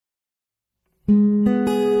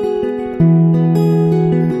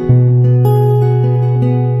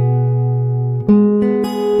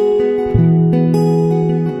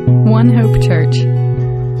One Hope Church.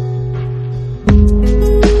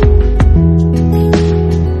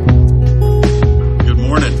 Good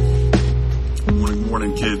morning.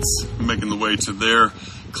 Morning, kids making the way to their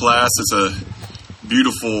class. It's a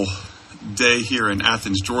beautiful day here in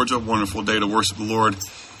Athens, Georgia. Wonderful day to worship the Lord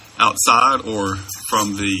outside or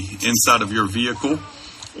from the inside of your vehicle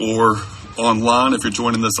or online if you're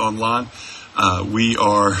joining us online. We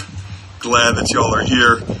are glad that y'all are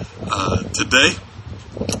here today.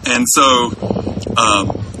 And so I'm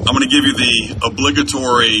going to give you the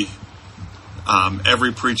obligatory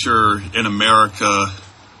every preacher in America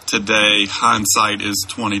today, hindsight is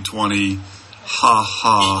 2020, ha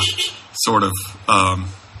ha, sort of.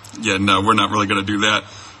 No, we're not really going to do that.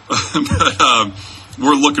 But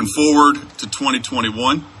we're looking forward to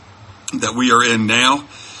 2021 that we are in now.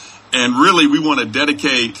 And really, we want to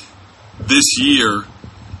dedicate this year,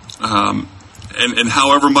 and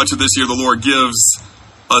however much of this year the Lord gives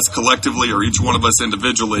us collectively or each one of us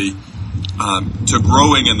individually, to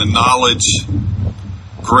growing in the knowledge,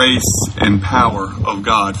 grace, and power of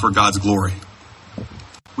God for God's glory.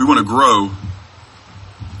 We want to grow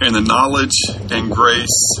in the knowledge and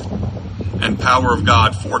grace and power of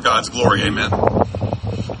God for God's glory. Amen.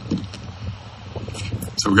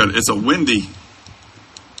 So it's a windy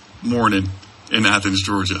morning in Athens,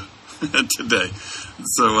 Georgia today.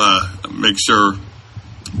 So make sure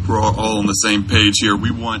we're all on the same page here. We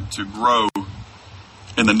want to grow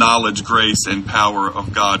in the knowledge, grace, and power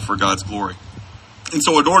of God for God's glory. And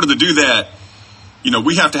so in order to do that,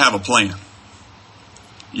 we have to have a plan.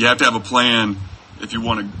 You have to have a plan if you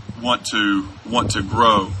want to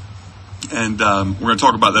grow. And we're going to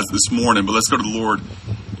talk about that this morning, but let's go to the Lord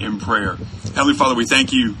in prayer. Heavenly Father, we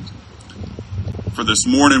thank you for this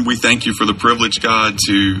morning. We thank you for the privilege, God,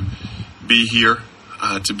 to be here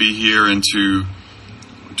and to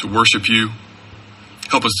worship you.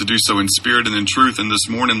 Help us to do so in spirit and in truth. And this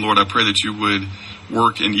morning, Lord, I pray that you would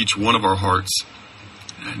work in each one of our hearts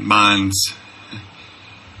and minds.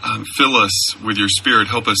 Fill us with your spirit.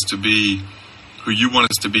 Help us to be who you want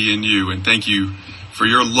us to be in you. And thank you for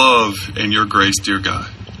your love and your grace, dear God,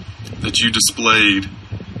 that you displayed,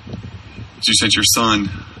 that you sent your Son.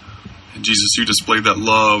 And Jesus, you displayed that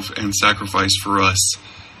love and sacrifice for us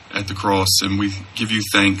at the cross. And we give you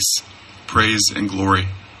thanks, praise, and glory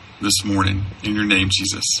this morning. In your name,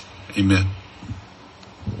 Jesus. Amen.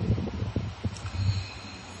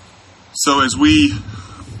 So as we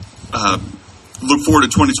look forward to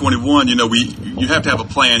 2021, you have to have a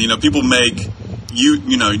plan. People make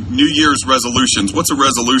New Year's resolutions. What's a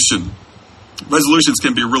resolution? Resolutions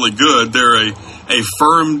can be really good. They're a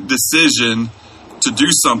firm decision to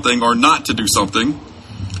do something or not to do something.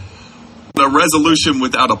 But a resolution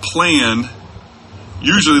without a plan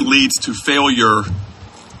usually leads to failure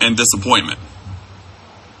and disappointment.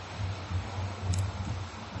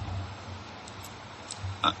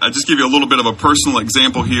 I just give you a little bit of a personal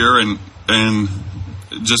example here, and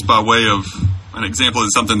just by way of an example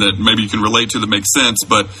is something that maybe you can relate to that makes sense.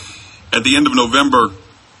 But at the end of November,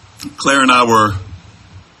 Claire and I were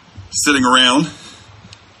sitting around,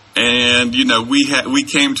 and we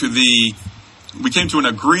came to an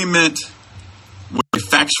agreement with a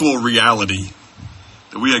factual reality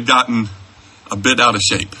that we had gotten a bit out of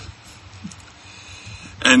shape.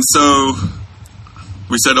 And so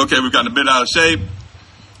we said, okay, we've gotten a bit out of shape.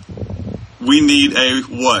 We need a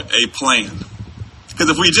plan. Because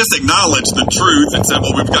if we just acknowledge the truth and said,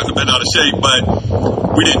 well, we've gotten a bit out of shape,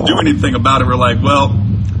 but we didn't do anything about it, we're like, well,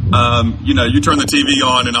 you turn the TV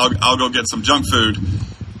on and I'll go get some junk food.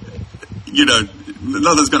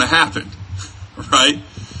 Nothing's going to happen, right?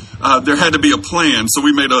 There had to be a plan. So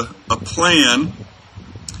we made a plan.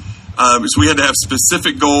 So we had to have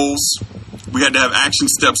specific goals. We had to have action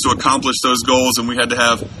steps to accomplish those goals, and we had to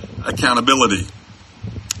have accountability.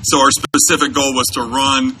 So our specific goal was to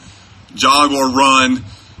jog or run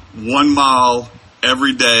 1 mile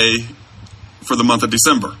every day for the month of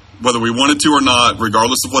December. Whether we wanted to or not,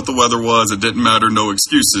 regardless of what the weather was, it didn't matter, no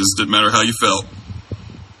excuses, didn't matter how you felt.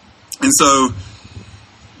 And so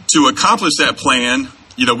to accomplish that plan,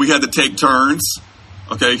 we had to take turns.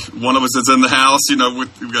 Okay, one of us is in the house,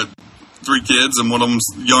 we've got 3 kids and one of them's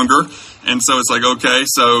younger. And so it's like, okay,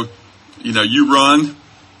 so, you run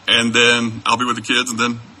and then I'll be with the kids and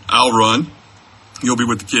then I'll run. You'll be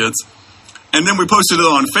with the kids. And then we posted it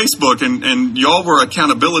on Facebook and y'all were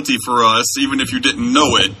accountability for us, even if you didn't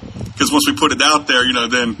know it. Because once we put it out there,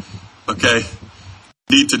 then, okay,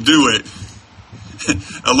 need to do it.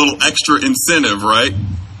 A little extra incentive, right,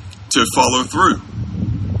 to follow through.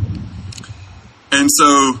 And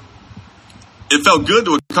so it felt good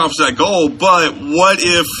to accomplish that goal, but what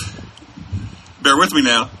if, bear with me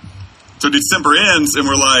now, So December ends and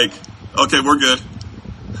we're like, okay, we're good.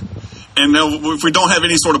 And now if we don't have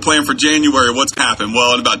any sort of plan for January, what's happened?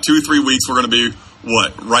 Well, in about 2-3 weeks, we're going to be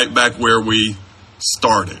what? Right back where we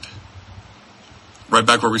started. Right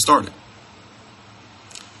back where we started.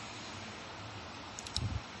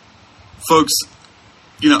 Folks,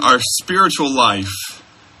 our spiritual life,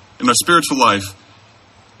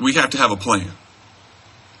 we have to have a plan.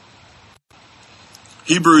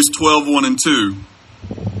 Hebrews 12:1 and 2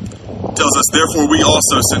 tells us, therefore we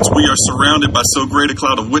also, since we are surrounded by so great a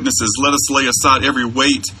cloud of witnesses, let us lay aside every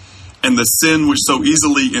weight and the sin which so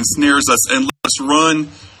easily ensnares us, and let us run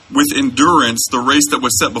with endurance the race that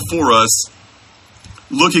was set before us,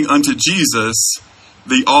 looking unto Jesus,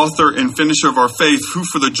 the author and finisher of our faith, who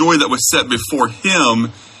for the joy that was set before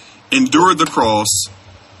him endured the cross,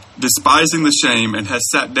 despising the shame, and has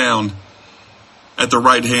sat down at the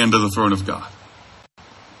right hand of the throne of God.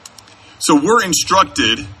 So we're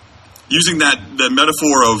instructed, using that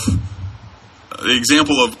metaphor of the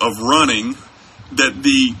example of running, that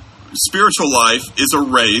the spiritual life is a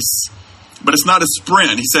race, but it's not a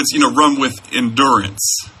sprint. He says, run with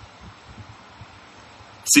endurance.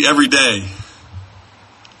 See, every day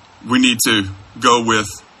we need to go with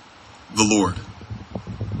the Lord.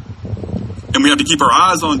 And we have to keep our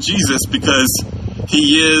eyes on Jesus because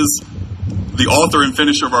he is the author and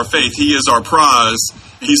finisher of our faith. He is our prize.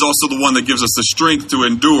 He's also the one that gives us the strength to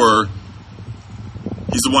endure.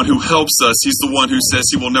 He's the one who helps us. He's the one who says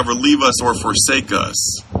he will never leave us or forsake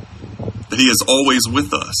us. That he is always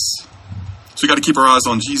with us. So we got to keep our eyes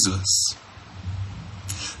on Jesus.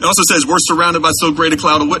 It also says we're surrounded by so great a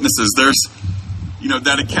cloud of witnesses. There's,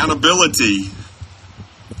 that accountability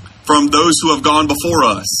from those who have gone before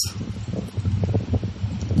us.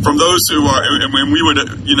 From those who are, and we would,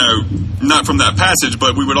 not from that passage,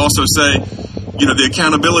 but we would also say, the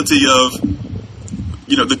accountability of,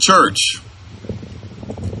 the church.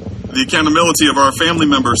 The accountability of our family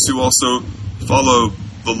members who also follow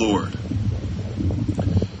the Lord.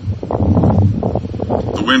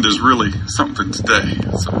 The wind is really something today,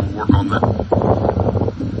 so we'll work on that.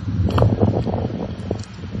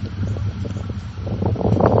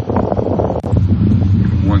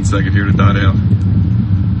 1 second here to die down.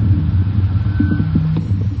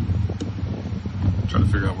 I'm trying to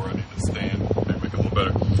figure out where I need to stand. Maybe make it a little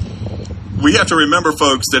better. We have to remember,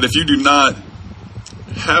 folks, that if you do not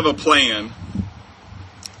have a plan,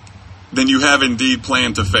 then you have indeed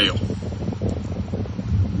planned to fail.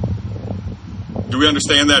 Do we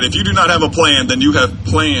understand that? If you do not have a plan, then you have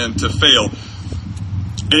planned to fail.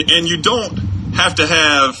 And you don't have to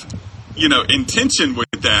have, intention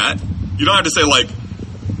with that. You don't have to say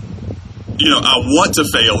I want to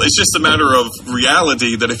fail. It's just a matter of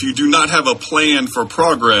reality that if you do not have a plan for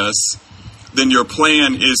progress, then your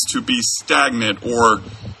plan is to be stagnant or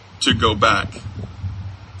to go back.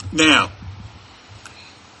 Now,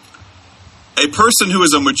 a person who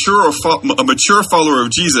is a mature follower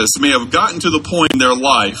of Jesus may have gotten to the point in their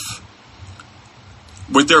life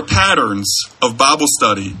with their patterns of Bible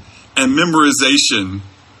study and memorization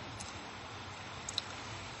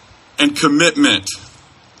and commitment,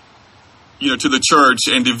 to the church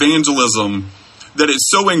and evangelism, that it's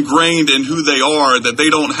so ingrained in who they are that they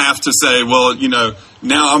don't have to say, well,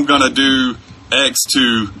 now I'm going to do X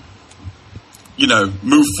to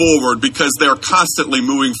move forward, because they're constantly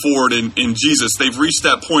moving forward in Jesus. They've reached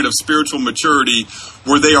that point of spiritual maturity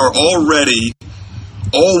where they are already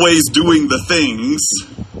always doing the things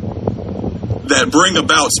that bring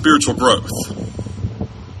about spiritual growth.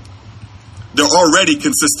 They're already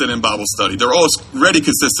consistent in Bible study. They're already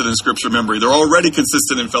consistent in scripture memory. They're already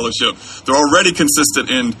consistent in fellowship. They're already consistent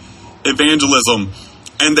in evangelism.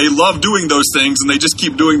 And they love doing those things, and they just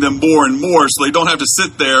keep doing them more and more, so they don't have to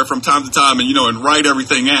sit there from time to time and write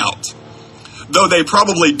everything out. Though they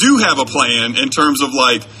probably do have a plan in terms of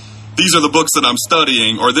these are the books that I'm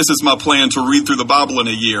studying, or this is my plan to read through the Bible in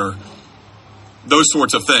a year. Those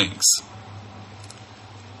sorts of things.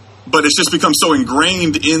 But it's just become so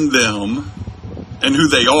ingrained in them and who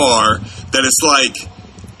they are that it's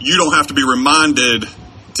you don't have to be reminded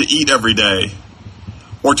to eat every day,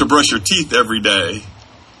 or to brush your teeth every day,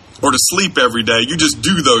 or to sleep every day. You just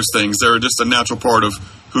do those things. They're just a natural part of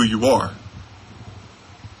who you are.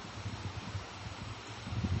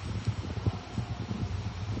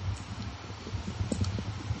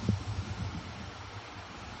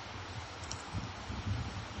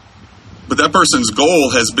 But that person's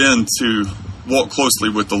goal has been to walk closely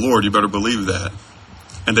with the Lord. You better believe that.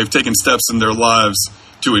 And they've taken steps in their lives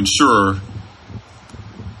to ensure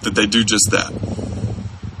that they do just that.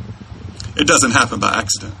 It doesn't happen by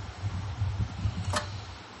accident.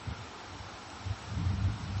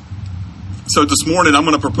 So this morning, I'm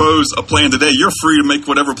going to propose a plan today. You're free to make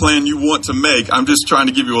whatever plan you want to make. I'm just trying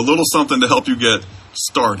to give you a little something to help you get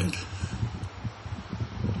started.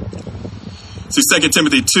 See, 2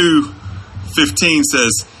 Timothy 2:15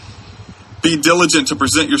 says, "Be diligent to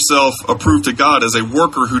present yourself approved to God as a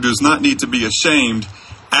worker who does not need to be ashamed,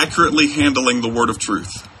 accurately handling the word of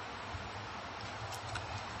truth."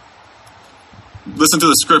 Listen to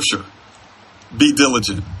the scripture. Be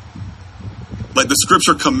diligent. Like the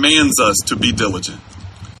scripture commands us to be diligent.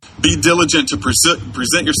 Be diligent to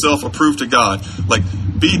present yourself approved to God. Like,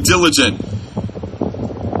 be diligent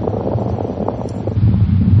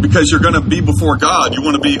because you're going to be before God. You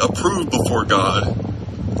want to be approved before God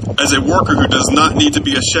as a worker who does not need to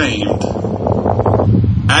be ashamed,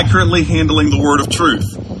 accurately handling the word of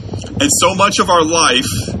truth. And so much of our life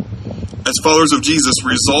as followers of Jesus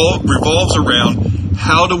revolves around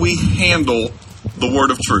how do we handle the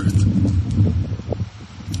word of truth.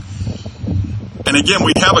 And again,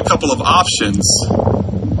 we have a couple of options.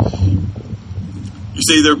 You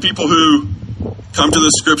see, there are people who come to the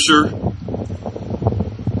scripture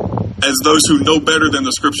as those who know better than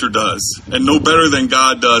the scripture does and know better than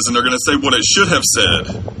God does. And they're going to say what it should have said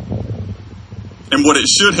and what it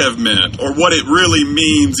should have meant, or what it really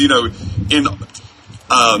means, in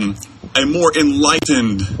a more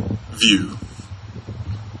enlightened view.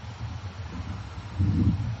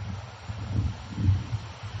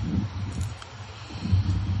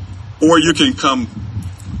 Or you can come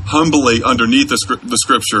humbly underneath the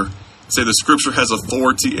scripture, say the scripture has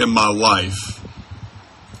authority in my life.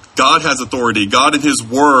 God has authority. God and his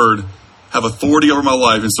word have authority over my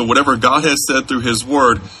life. And so whatever God has said through his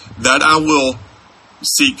word, that I will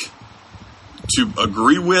seek to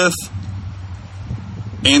agree with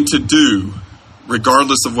and to do,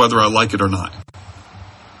 regardless of whether I like it or not.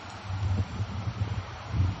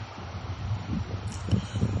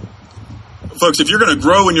 Folks, if you're going to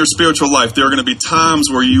grow in your spiritual life, there are going to be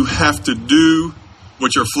times where you have to do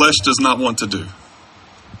what your flesh does not want to do.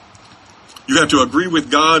 You have to agree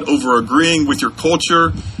with God over agreeing with your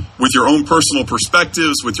culture, with your own personal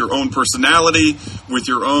perspectives, with your own personality, with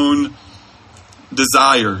your own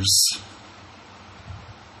desires.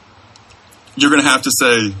 You're going to have to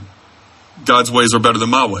say, God's ways are better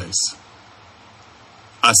than my ways.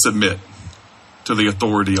 I submit to the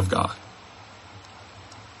authority of God.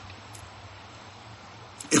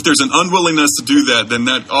 If there's an unwillingness to do that, then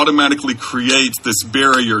that automatically creates this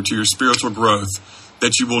barrier to your spiritual growth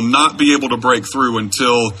that you will not be able to break through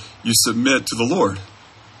until you submit to the Lord.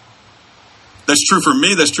 That's true for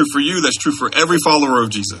me, that's true for you, that's true for every follower of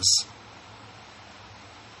Jesus.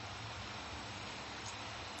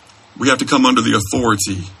 We have to come under the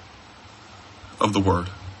authority of the Word.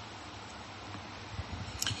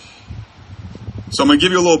 So I'm going to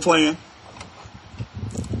give you a little plan.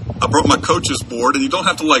 I brought my coach's board, and you don't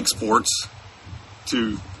have to like sports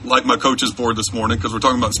to like my coach's board this morning because we're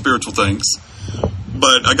talking about spiritual things.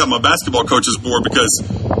 But I got my basketball coach's board because,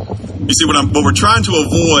 you see, what we're trying to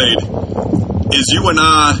avoid is you and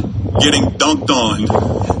I getting dunked on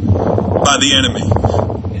by the enemy.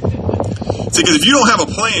 See, because if you don't have a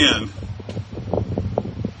plan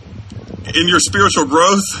in your spiritual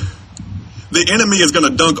growth, the enemy is going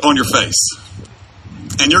to dunk on your face.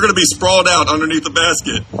 And you're going to be sprawled out underneath the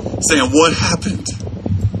basket saying, what happened?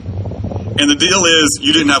 And the deal is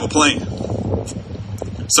you didn't have a plan.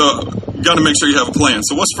 So you got to make sure you have a plan.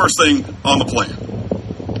 So what's the first thing on the plan?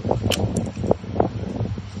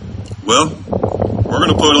 Well, we're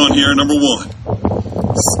going to put on here, number one,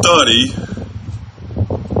 study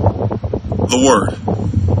the Word.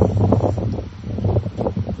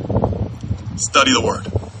 Study the Word.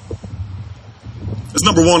 That's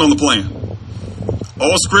number one on the plan.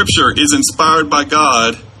 All Scripture is inspired by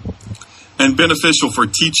God and beneficial for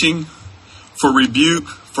teaching, for rebuke,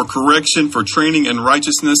 for correction, for training in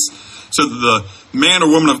righteousness, so that the man or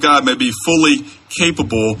woman of God may be fully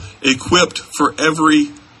capable, equipped for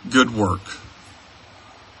every good work.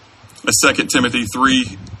 That's 2 Timothy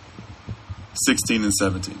 3:16 and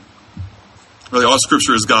 17. Really, all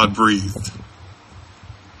Scripture is God-breathed.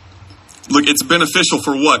 Look, it's beneficial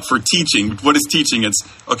for what? For teaching. What is teaching? It's,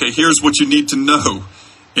 okay, here's what you need to know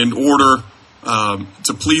in order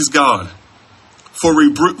to please God. For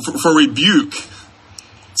rebuke.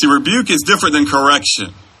 See, rebuke is different than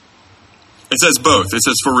correction. It says both. It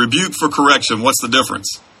says for rebuke, for correction. What's the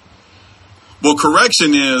difference? Well,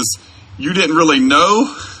 correction is you didn't really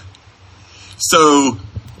know, so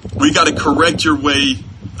we got to correct your way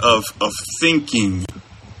of thinking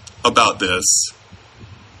about this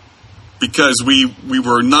because we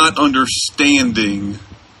were not understanding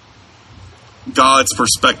God's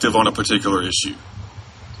perspective on a particular issue.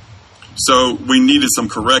 So we needed some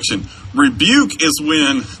correction. Rebuke is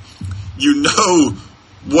when you know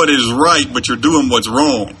what is right, but you're doing what's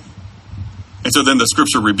wrong. And so then the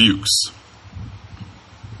scripture rebukes.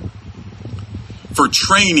 For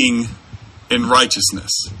training in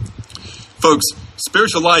righteousness. Folks,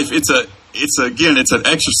 spiritual life, it's an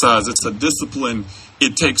exercise, it's a discipline.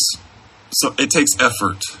 It takes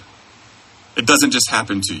effort. It doesn't just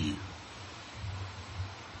happen to you.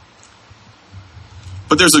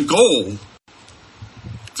 But there's a goal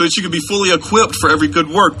so that you can be fully equipped for every good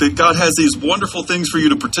work, that God has these wonderful things for you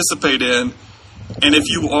to participate in. And if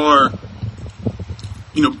you are,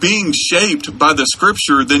 being shaped by the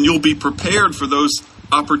scripture, then you'll be prepared for those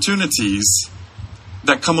opportunities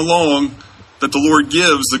that come along, that the Lord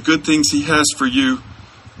gives, the good things he has for you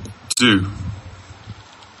to do.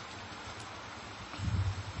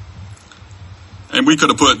 And we could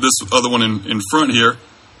have put this other one in front here.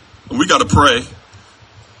 We got to pray.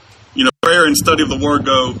 Prayer and study of the word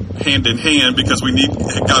go hand in hand, because we need,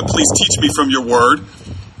 God, please teach me from your word.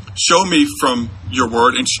 Show me from your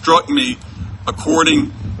word. Instruct me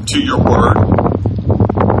according to your word.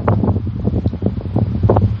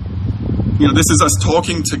 This is us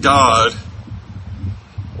talking to God.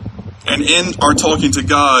 And in our talking to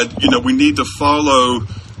God, we need to follow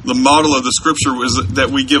the model of the scripture, is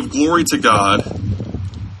that we give glory to God,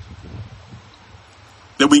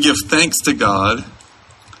 that we give thanks to God,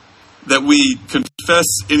 that we confess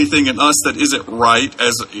anything in us that isn't right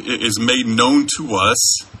as it is made known to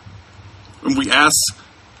us, and we ask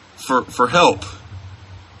for help.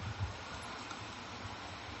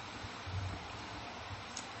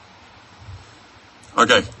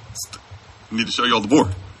 Okay, I need to show you all the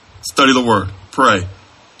board. Study the word, pray,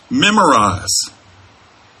 memorize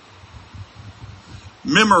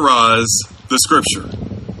the scripture.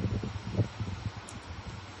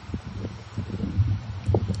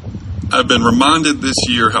 I've been reminded this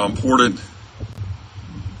year how important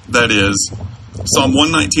that is. Psalm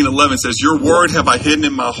 119:11 says, your word have I hidden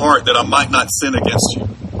in my heart that I might not sin against you.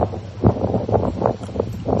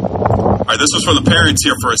 All right, this was for the parents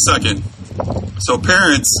here for a second. So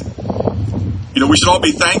parents, we should all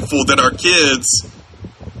be thankful that our kids,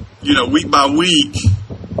 week by week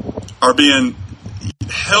are being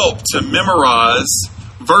helped to memorize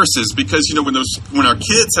verses, because, when our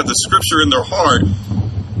kids have the scripture in their heart,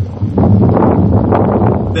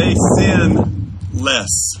 they sin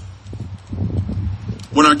less.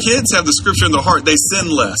 When our kids have the scripture in their heart, they sin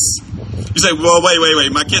less. You say, well,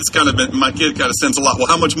 wait. My kid kind of sins a lot. Well,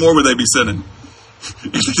 how much more would they be sinning if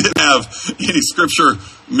they didn't have any scripture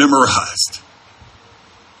memorized?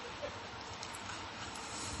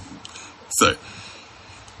 So,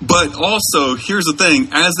 but also, here's the thing: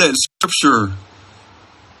 as that scripture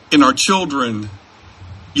in our children,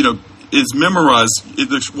 is memorized,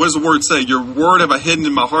 what does the word say? Your word have I hidden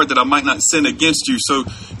in my heart that I might not sin against you. So,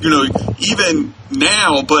 even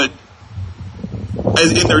now, but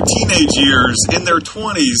as in their teenage years, in their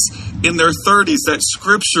 20s, in their 30s, that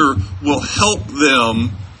scripture will help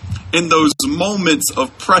them in those moments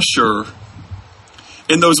of pressure,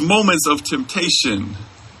 in those moments of temptation.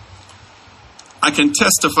 I can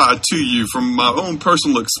testify to you from my own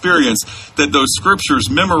personal experience that those scriptures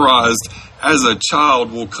memorized as a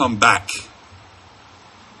child will come back,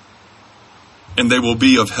 and they will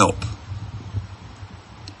be of help.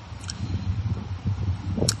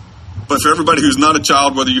 But for everybody who's not a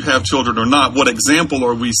child, whether you have children or not, what example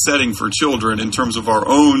are we setting for children in terms of our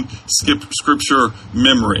own scripture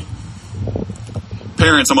memory?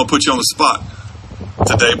 Parents, I'm going to put you on the spot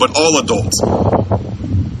today, but all adults.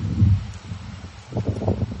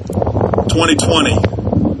 2020,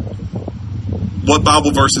 what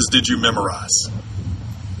Bible verses did you memorize?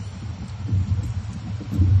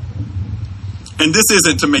 And this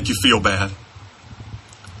isn't to make you feel bad.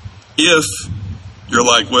 If you're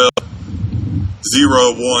like, well,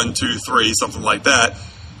 0, 1, 2, 3, something like that,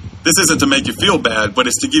 this isn't to make you feel bad, but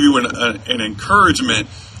it's to give you an encouragement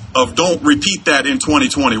of don't repeat that in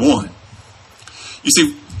 2021. You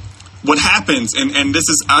see, what happens, and this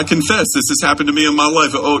is, I confess, this has happened to me in my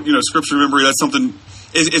life. Scripture memory, that's something,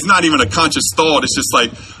 it's not even a conscious thought. It's just like,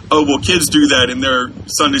 kids do that in their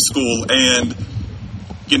Sunday school and,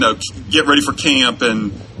 get ready for camp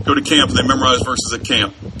and go to camp and they memorize verses at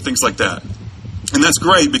camp, things like that. And that's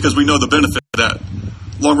great because we know the benefit of that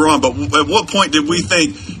longer on. But at what point did we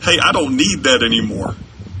think, hey, I don't need that anymore?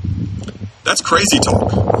 That's crazy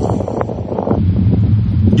talk.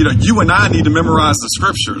 You and I need to memorize the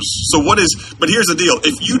scriptures. But here's the deal.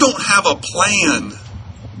 If you don't have a plan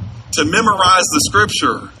to memorize the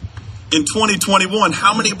scripture, in 2021,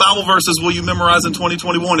 how many Bible verses will you memorize in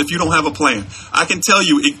 2021 if you don't have a plan? I can tell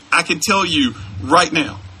you right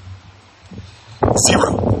now.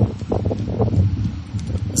 0.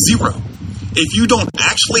 If you don't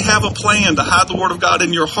actually have a plan to hide the Word of God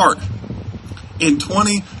in your heart, in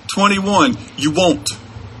 2021, you won't.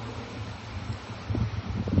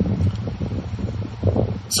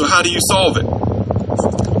 So how do you solve it?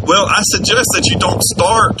 Well, I suggest that you don't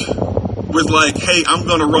start with like, hey, I'm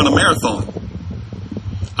going to run a marathon.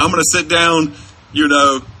 I'm going to sit down,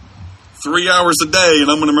 3 hours a day and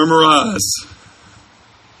I'm going to memorize.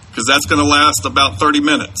 Because that's going to last about 30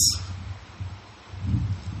 minutes.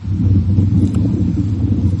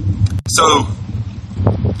 So,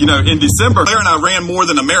 in December, Claire and I ran more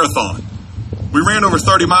than a marathon. We ran over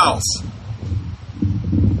 30 miles.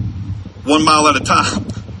 1 mile at a time.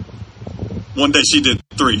 One day she did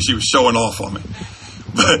 3. She was showing off on me.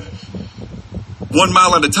 But 1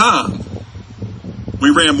 mile at a time, we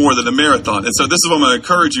ran more than a marathon. And so this is what I'm going to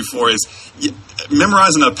encourage you for is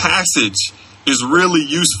memorizing a passage is really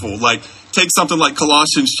useful. Like take something like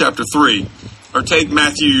Colossians chapter 3 or take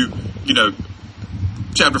Matthew,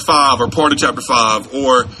 chapter 5 or part of chapter 5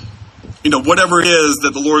 or, whatever it is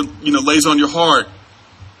that the Lord, lays on your heart.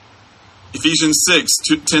 Ephesians 6,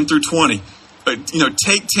 10 through 20. But,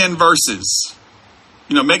 take 10 verses.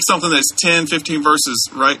 Make something that's 10, 15 verses,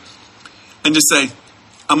 right? And just say,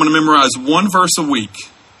 I'm going to memorize one verse a week.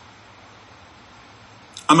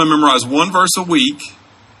 I'm going to memorize one verse a week.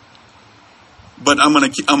 But I'm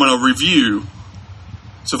going to review.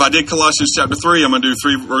 So if I did Colossians chapter 3, I'm going to do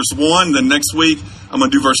 3 verse 1. Then next week, I'm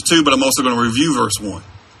going to do verse 2, but I'm also going to review verse 1.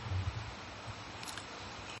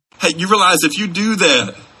 Hey, you realize if you do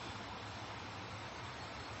that,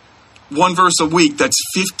 one verse a week, that's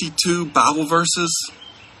 52 Bible verses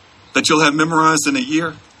that you'll have memorized in a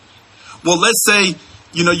year. Well, let's say,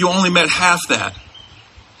 you only met half that.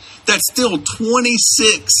 That's still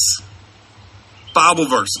 26 Bible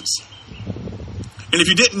verses. And if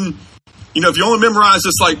you didn't, if you only memorized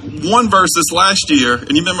just like one verse this last year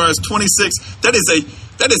and you memorized 26, that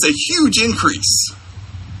is a huge increase.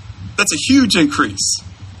 That's a huge increase.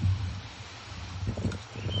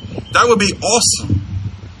 That would be awesome.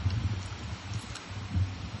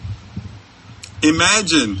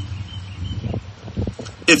 Imagine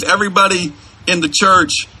if everybody in the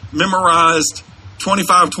church memorized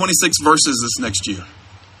 25, 26 verses this next year.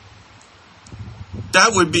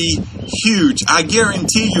 That would be huge. I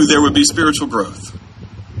guarantee you there would be spiritual growth.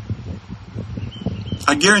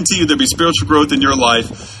 I guarantee you there'd be spiritual growth in your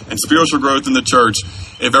life and spiritual growth in the church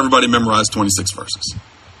if everybody memorized 26 verses.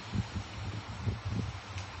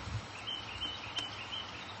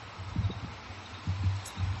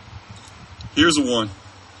 Here's one.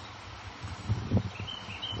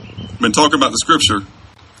 Been talking about the scripture.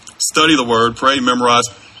 Study the word, pray, memorize,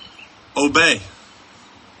 obey.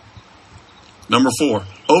 Number 4,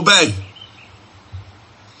 obey.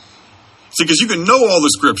 See, because you can know all the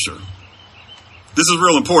scripture. This is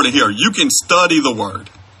real important here. You can study the word.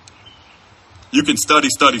 You can study.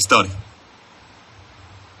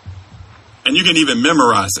 And you can even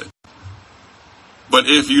memorize it. But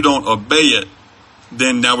if you don't obey it,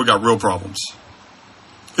 then now we got real problems.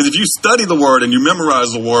 Because if you study the word and you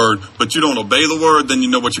memorize the word, but you don't obey the word, then you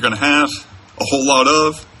know what you're going to have a whole lot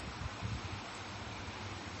of.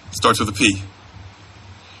 Starts with a P.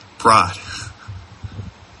 Pride.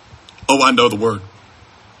 Oh, I know the word.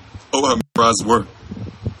 Oh, I memorize the word.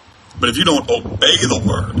 But if you don't obey the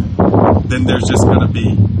word, then there's just going to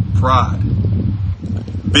be pride.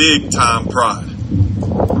 Big time pride.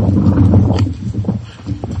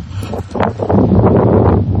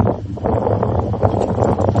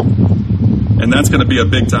 And that's going to be a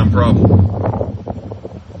big time problem.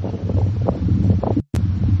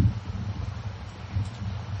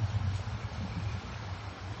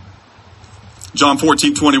 John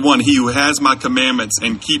 14:21, he who has my commandments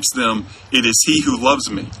and keeps them, it is he who loves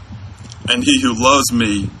me. And he who loves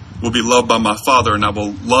me will be loved by my Father, and I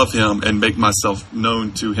will love him and make myself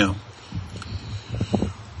known to him.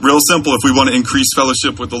 Real simple, if we want to increase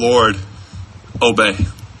fellowship with the Lord, obey.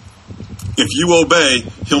 If you obey,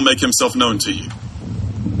 he'll make himself known to you.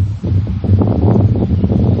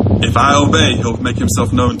 If I obey, he'll make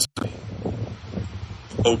himself known to me.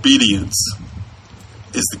 Obedience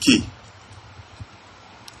is the key.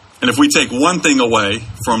 And if we take one thing away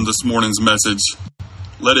from this morning's message,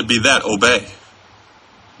 let it be that, obey.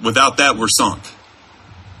 Without that, we're sunk.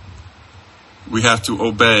 We have to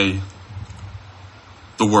obey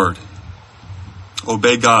the word.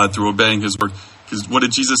 Obey God through obeying his word. Because what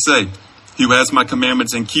did Jesus say? He who has my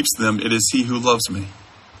commandments and keeps them, it is he who loves me.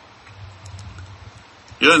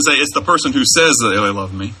 He doesn't say it's the person who says that they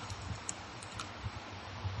love me.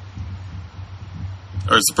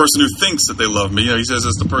 Or it's the person who thinks that they love me. He says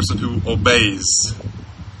it's the person who obeys.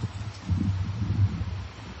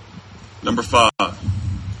 Number 5,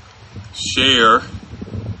 share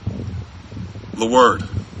the word.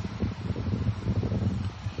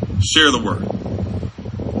 Share the word.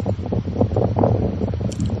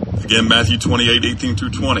 Again, Matthew 28, 18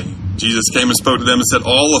 through 20. Jesus came and spoke to them and said,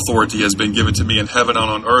 all authority has been given to me in heaven and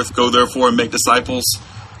on earth. Go therefore and make disciples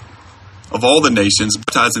of all the nations,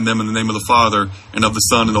 baptizing them in the name of the Father and of the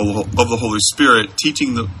Son and of the Holy Spirit,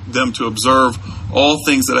 teaching them to observe all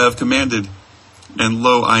things that I have commanded. And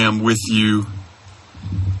lo, I am with you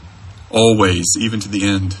always, even to the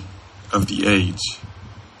end of the age.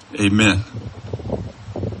 Amen.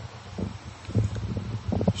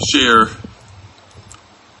 Share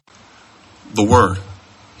the word.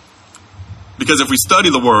 Because if we study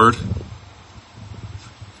the word,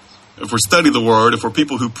 if we're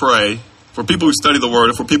people who pray, if we're people who study the word,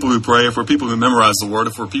 if we're people who pray, if we're people who memorize the word,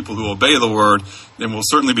 if we're people who obey the word, then we'll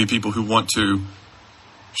certainly be people who want to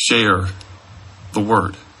share the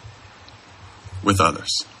word with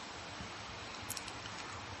others.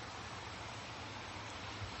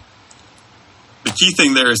 The key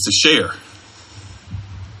thing there is to share.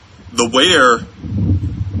 The where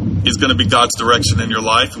is going to be God's direction in your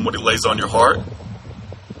life and what He lays on your heart.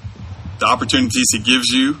 The opportunities He gives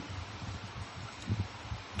you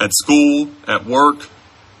at school, at work,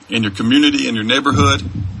 in your community, in your neighborhood,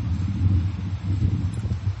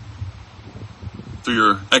 through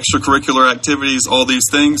your extracurricular activities, all these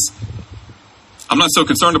things. I'm not so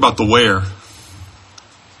concerned about the where.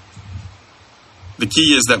 The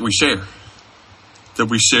key is that we share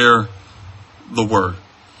the word.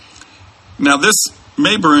 Now, this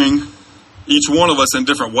may bring each one of us in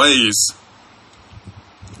different ways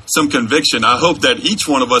some conviction. I hope that each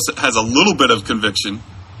one of us has a little bit of conviction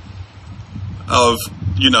of,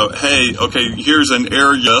 hey, okay, here's an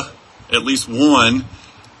area, at least one,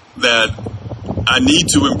 that I need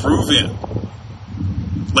to improve in.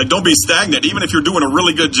 Like, don't be stagnant. Even if you're doing a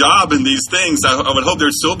really good job in these things, I would hope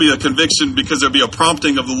there'd still be a conviction, because there'd be a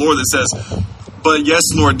prompting of the Lord that says, but yes,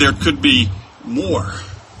 Lord, there could be more.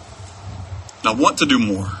 And I want to do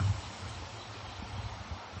more.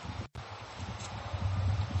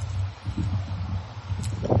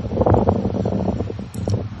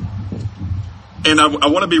 And I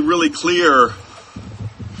want to be really clear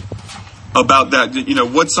about that.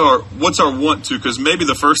 What's our want to? Because maybe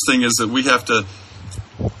the first thing is that we have to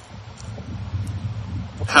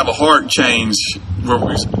have a heart change where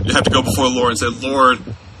we have to go before the Lord and say, Lord,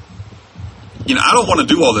 I don't want to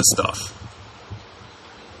do all this stuff.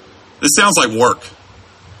 This sounds like work.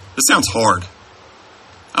 This sounds hard.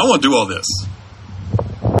 I don't want to do all this.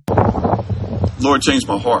 Lord, change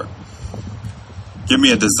my heart. Give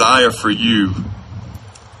me a desire for you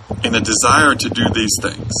and a desire to do these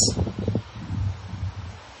things.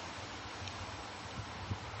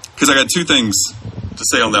 Because I got 2 things to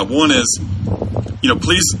say on that. One is,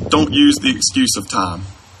 please don't use the excuse of time.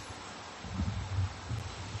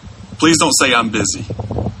 Please don't say I'm busy.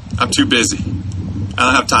 I'm too busy. I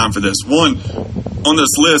don't have time for this. One, on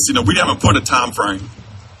this list, we haven't put a time frame.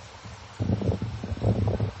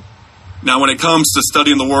 Now, when it comes to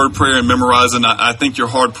studying the word, prayer, and memorizing, I think you're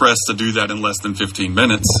hard-pressed to do that in less than 15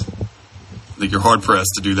 minutes. I think you're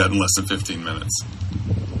hard-pressed to do that in less than 15 minutes.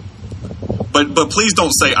 But please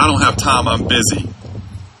don't say, I don't have time, I'm busy.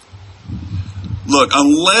 Look,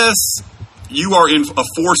 unless you are in a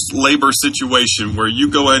forced labor situation where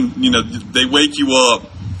you go in, they wake you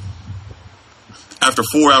up after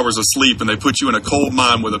 4 hours of sleep and they put you in a coal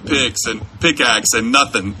mine with a pickaxe and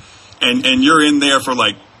nothing, and you're in there for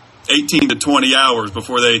like 18 to 20 hours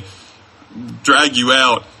before they drag you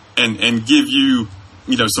out and give you,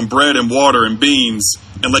 some bread and water and beans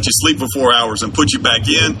and let you sleep for 4 hours and put you back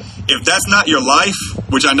in. If that's not your life,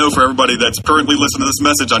 which I know for everybody that's currently listening to this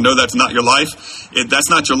message, I know that's not your life. If that's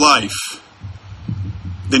not your life,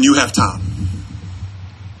 then you have time.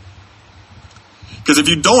 Because if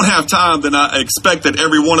you don't have time, then I expect that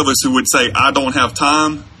every one of us who would say, I don't have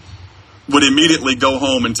time, would immediately go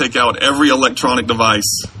home and take out every electronic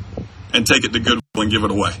device and take it to Goodwill and give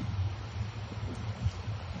it away.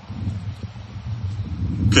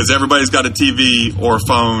 Because everybody's got a TV or a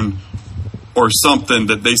phone or something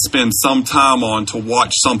that they spend some time on to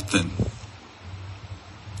watch something.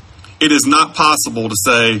 It is not possible to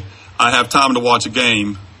say, I have time to watch a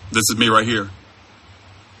game. This is me right here.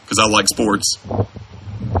 Because I like sports.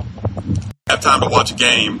 I have time to watch a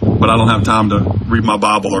game, but I don't have time to read my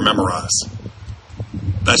Bible or memorize.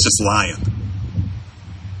 That's just lying.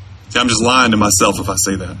 See, I'm just lying to myself if I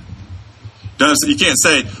say that. You can't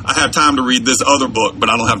say, I have time to read this other book, but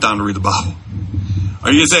I don't have time to read the Bible.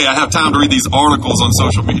 Or you can say, I have time to read these articles on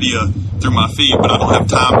social media through my feed, but I don't have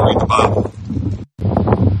time to read the Bible.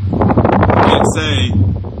 You can't say,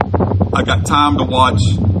 I got time to watch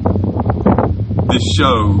this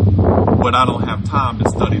show, but I don't have time to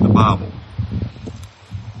study the Bible.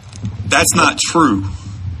 That's not true.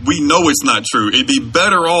 We know it's not true. We'd be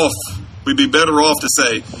better off to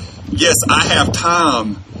say, yes, I have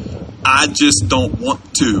time, I just don't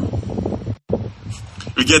want to.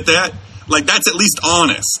 You get that? Like, that's at least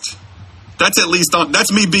honest.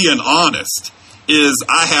 That's me being honest, is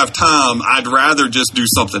I have time, I'd rather just do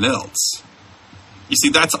something else. You see,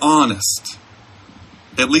 that's honest.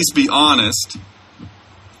 At least be honest.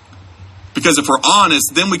 Because if we're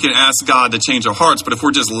honest, then we can ask God to change our hearts. But if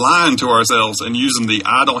we're just lying to ourselves and using the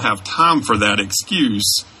I don't have time for that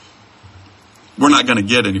excuse, we're not going to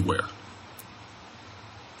get anywhere.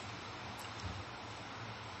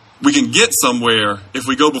 We can get somewhere if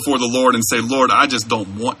we go before the Lord and say, Lord, I just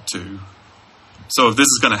don't want to. So if this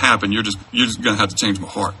is going to happen, you're just going to have to change my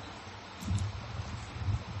heart.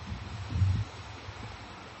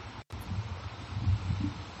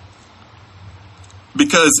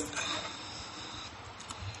 Because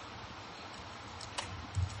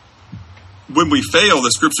when we fail,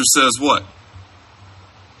 the scripture says what?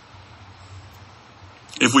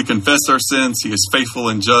 If we confess our sins, he is faithful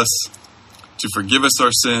and just to forgive us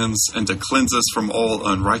our sins and to cleanse us from all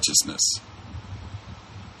unrighteousness.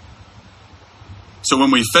 So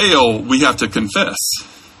when we fail, we have to confess,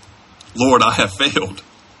 Lord, I have failed.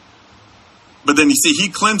 But then you see, he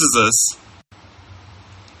cleanses us,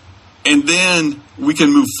 and then we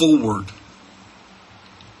can move forward.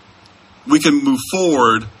 We can move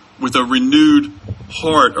forward with a renewed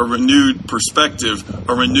heart, a renewed perspective,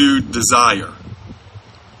 a renewed desire.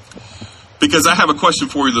 Because I have a question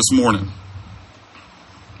for you this morning.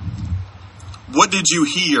 What did you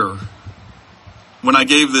hear when I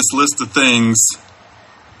gave this list of things?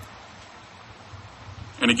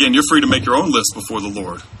 And again, you're free to make your own list before the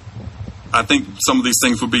Lord. I think some of these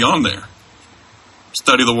things would be on there.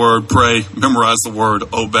 Study the word, pray, memorize the word,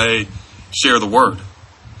 obey, share the word.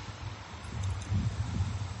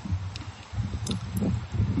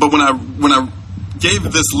 But when I gave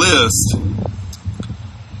this list,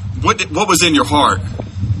 what was in your heart?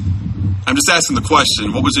 I'm just asking the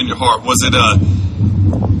question. What was in your heart? Was it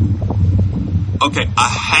okay, I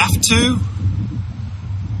have to,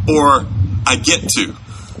 or I get to?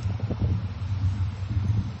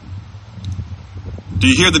 Do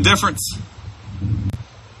you hear the difference?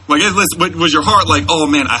 Like, was your heart like, oh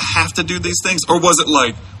man, I have to do these things? Or was it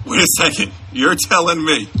like, wait a second, you're telling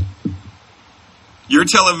me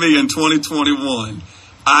in 2021,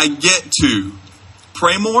 I get to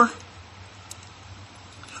pray more?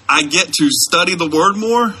 I get to study the word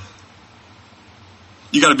more?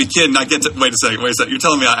 You got to be kidding. Wait a second. You're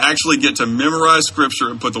telling me I actually get to memorize scripture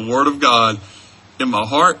and put the word of God in my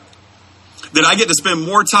heart? That I get to spend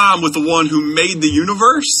more time with the one who made the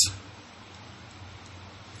universe?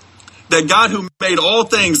 That God who made all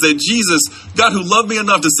things, that Jesus, God who loved me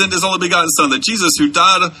enough to send his only begotten son, that Jesus who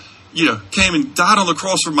died, came and died on the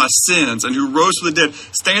cross for my sins and who rose from the dead,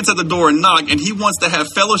 stands at the door and knocks, and he wants to have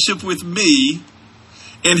fellowship with me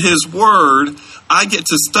in his word. I get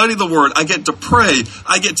to study the word. I get to pray.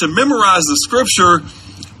 I get to memorize the scripture.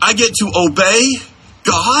 I get to obey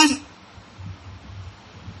God.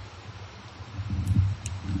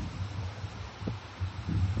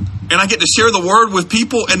 And I get to share the word with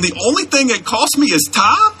people. And the only thing it costs me is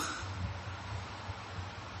time.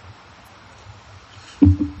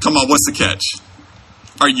 Come on, what's the catch?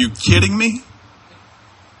 Are you kidding me?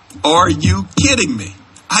 Are you kidding me?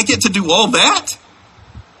 I get to do all that?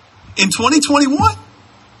 In 2021,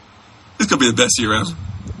 this is going to be the best year ever.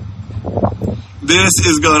 This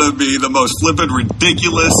is going to be the most flippant,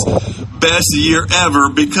 ridiculous, best year ever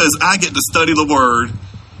because I get to study the word,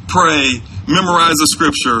 pray, memorize the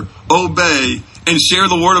scripture, obey, and share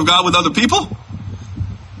the word of God with other people.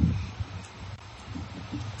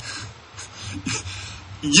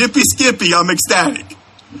 Yippee skippy, I'm ecstatic.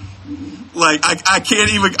 Like I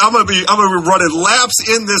can't even. I'm gonna be running laps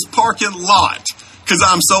in this parking lot. Because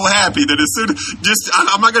I'm so happy that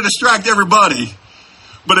I'm not going to distract everybody.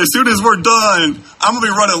 But as soon as we're done, I'm going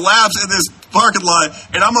to be running laps in this parking lot.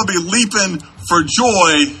 And I'm going to be leaping for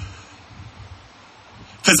joy.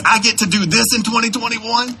 Because I get to do this in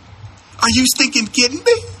 2021. Are you stinking kidding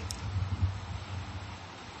me?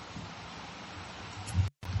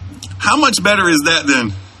 How much better is that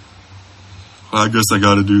than, well, I guess I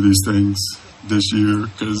got to do these things this year.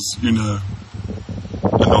 Because,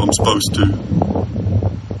 I know I'm supposed to.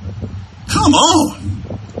 Come on.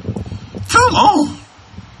 Come on.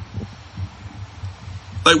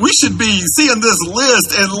 Like, we should be seeing this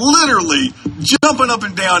list and literally jumping up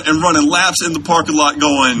and down and running laps in the parking lot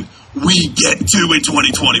going, we get to in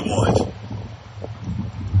 2021.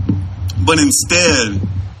 But instead,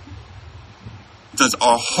 does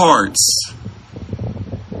our hearts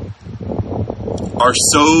are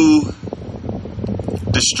so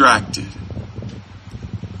distracted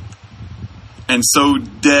and so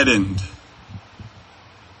deadened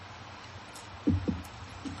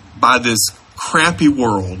by this crappy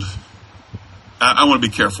world. I want to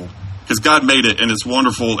be careful because God made it and it's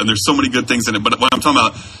wonderful and there's so many good things in it. But what I'm talking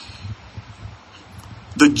about,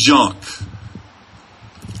 the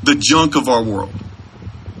junk of our world.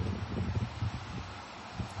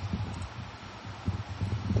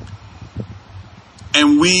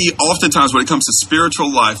 And we oftentimes, when it comes to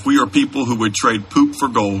spiritual life, we are people who would trade poop for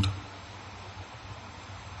gold.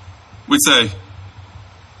 We'd say,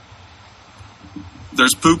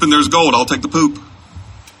 there's poop and there's gold. I'll take the poop.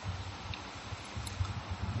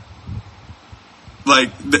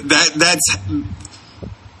 Like that's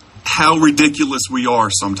how ridiculous we are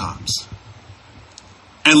sometimes.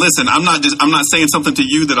 And listen, I'm not saying something to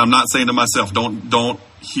you that I'm not saying to myself. Don't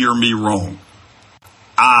hear me wrong.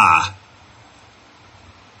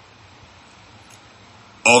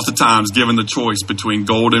 Oftentimes, given the choice between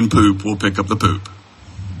gold and poop, we'll pick up the poop.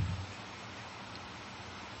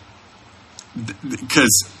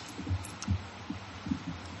 Because,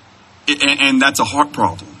 and that's a heart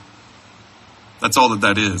problem. That's all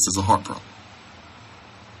that is a heart problem.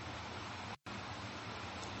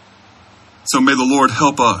 So may the Lord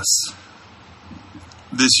help us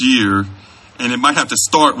this year, and it might have to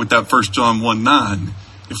start with that 1 John 1:9.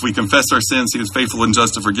 If we confess our sins, he is faithful and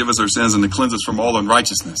just to forgive us our sins and to cleanse us from all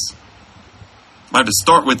unrighteousness. Might have to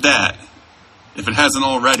start with that, if it hasn't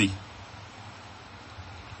already.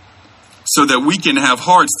 So that we can have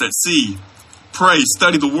hearts that see, pray,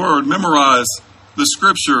 study the word, memorize the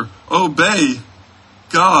scripture, obey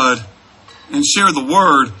God, and share the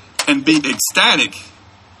word, and be ecstatic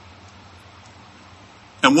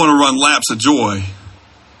and want to run laps of joy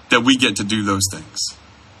that we get to do those things.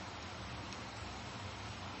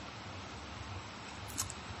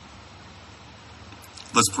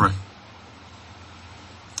 Let's pray.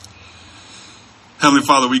 Heavenly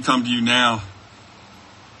Father, we come to you now.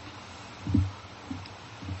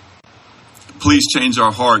 Please change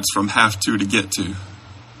our hearts from have to get to.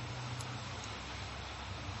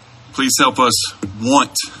 Please help us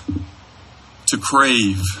want to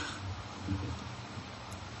crave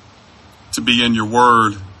to be in your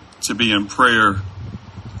word, to be in prayer,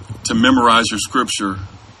 to memorize your scripture,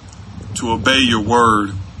 to obey your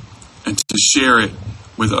word, and to share it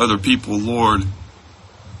with other people. Lord,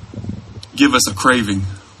 give us a craving.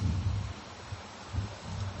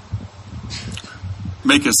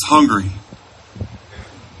 Make us hungry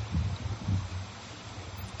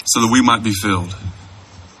so that we might be filled.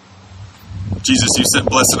 Jesus, you said,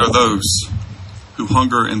 blessed are those who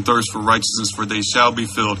hunger and thirst for righteousness, for they shall be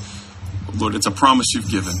filled. Lord, it's a promise you've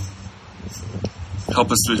given.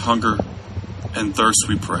 Help us to hunger and thirst,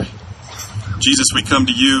 we pray. Jesus, we come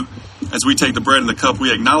to you as we take the bread and the cup.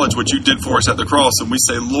 We acknowledge what you did for us at the cross, and we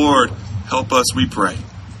say, Lord, help us, we pray.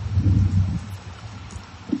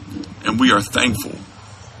 And we are thankful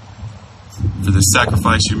for the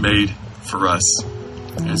sacrifice you made for us.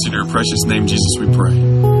 And it's in your precious name, Jesus, we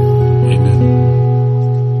pray.